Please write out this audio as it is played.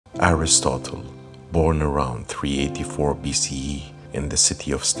Aristotle, born around 384 BCE in the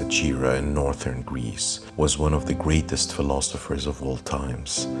city of Stagira in northern Greece, was one of the greatest philosophers of all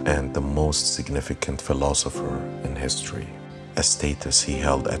times and the most significant philosopher in history, a status he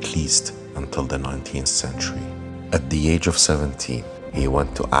held at least until the 19th century. At the age of 17, he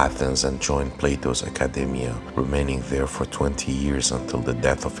went to Athens and joined Plato's Academia, remaining there for 20 years until the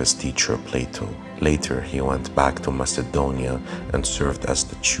death of his teacher Plato. Later, he went back to Macedonia and served as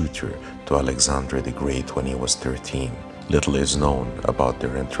the tutor to Alexander the Great when he was 13. Little is known about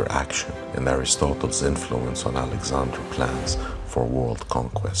their interaction and Aristotle's influence on Alexander's plans for world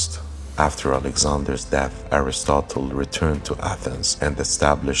conquest. After Alexander's death, Aristotle returned to Athens and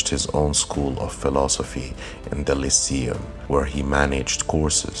established his own school of philosophy in the Lyceum, where he managed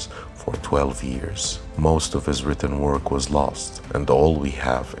courses for 12 years. Most of his written work was lost, and all we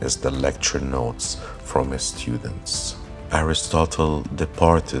have is the lecture notes from his students. Aristotle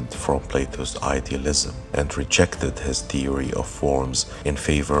departed from Plato's idealism and rejected his theory of forms in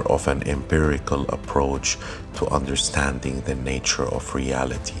favor of an empirical approach to understanding the nature of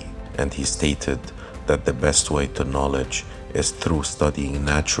reality. And he stated that the best way to knowledge is through studying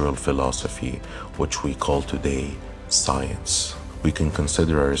natural philosophy, which we call today science. We can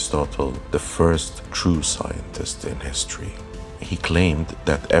consider Aristotle the first true scientist in history. He claimed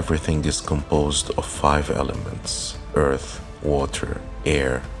that everything is composed of 5 elements: earth, water,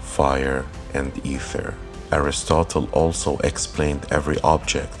 air, fire, and ether. Aristotle also explained every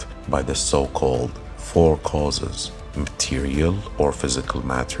object by the so-called 4 causes: material or physical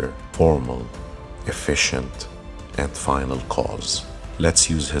matter, formal, efficient, and final cause. Let's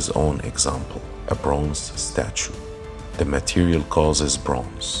use his own example, a bronze statue. The material cause is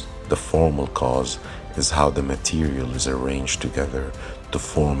bronze. The formal cause is how the material is arranged together to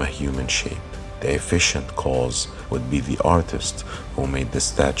form a human shape. The efficient cause would be the artist who made the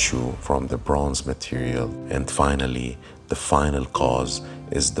statue from the bronze material. And finally, the final cause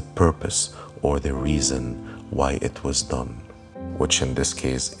is the purpose or the reason why it was done, which in this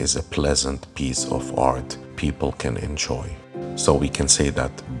case is a pleasant piece of art people can enjoy. So we can say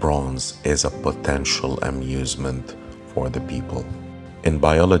that bronze is a potential amusement for the people. In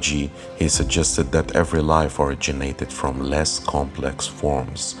biology, he suggested that every life originated from less complex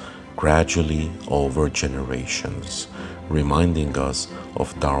forms, gradually over generations, reminding us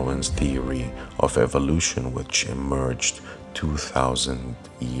of Darwin's theory of evolution, which emerged 2,000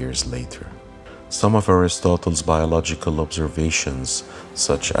 years later. Some of Aristotle's biological observations,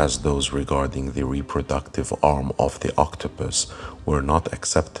 such as those regarding the reproductive arm of the octopus, were not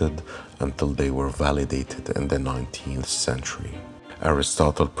accepted until they were validated in the 19th century.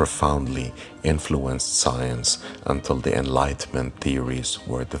 Aristotle profoundly influenced science until the Enlightenment theories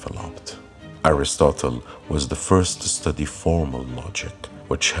were developed. Aristotle was the first to study formal logic,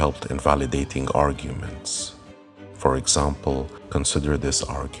 which helped in validating arguments. For example, consider this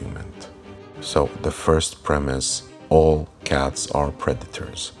argument. So the first premise, all cats are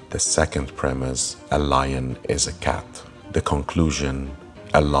predators. The second premise, a lion is a cat. The conclusion,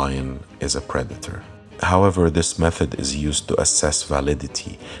 a lion is a predator. However, this method is used to assess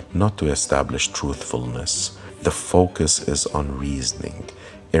validity, not to establish truthfulness. The focus is on reasoning,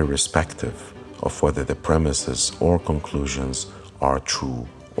 irrespective of whether the premises or conclusions are true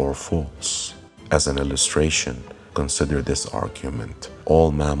or false. As an illustration, consider this argument.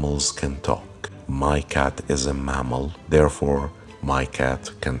 All mammals can talk. My cat is a mammal, therefore my cat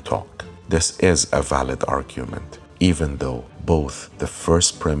can talk. This is a valid argument, even though both the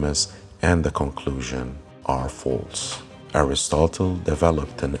first premise and the conclusion are false. Aristotle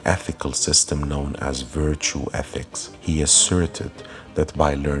developed an ethical system known as virtue ethics. He asserted that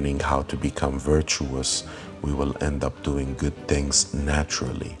by learning how to become virtuous, we will end up doing good things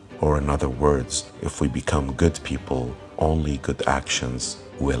naturally. Or in other words, if we become good people, only good actions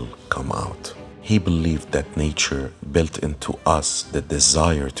will come out. He believed that nature built into us the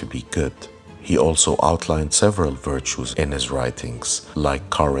desire to be good. He also outlined several virtues in his writings, like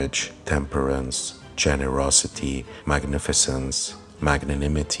courage, temperance, generosity, magnificence,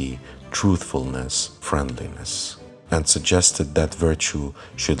 magnanimity, truthfulness, friendliness, and suggested that virtue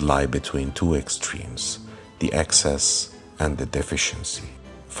should lie between 2 extremes, the excess and the deficiency.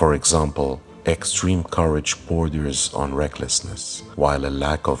 For example, extreme courage borders on recklessness, while a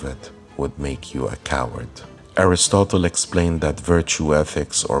lack of it would make you a coward. Aristotle explained that virtue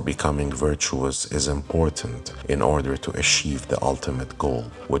ethics or becoming virtuous is important in order to achieve the ultimate goal,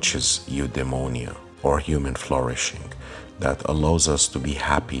 which is eudaimonia, or human flourishing, that allows us to be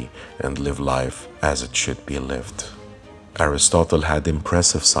happy and live life as it should be lived. Aristotle had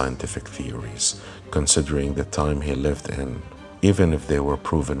impressive scientific theories, considering the time he lived in, Even if they were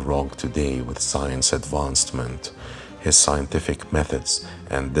proven wrong today with science advancement, his scientific methods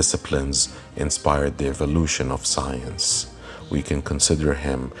and disciplines inspired the evolution of science. We can consider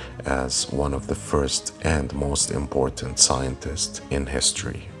him as one of the first and most important scientists in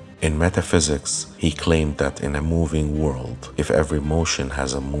history. In metaphysics, he claimed that in a moving world, if every motion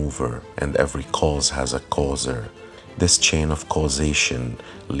has a mover and every cause has a causer, this chain of causation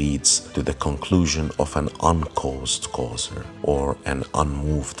leads to the conclusion of an uncaused causer or an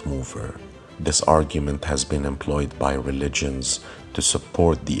unmoved mover. This argument has been employed by religions to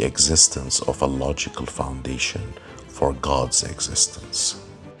support the existence of a logical foundation for God's existence.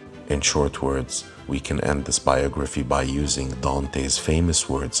 In short words, we can end this biography by using Dante's famous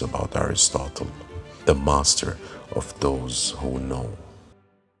words about Aristotle, the master of those who know.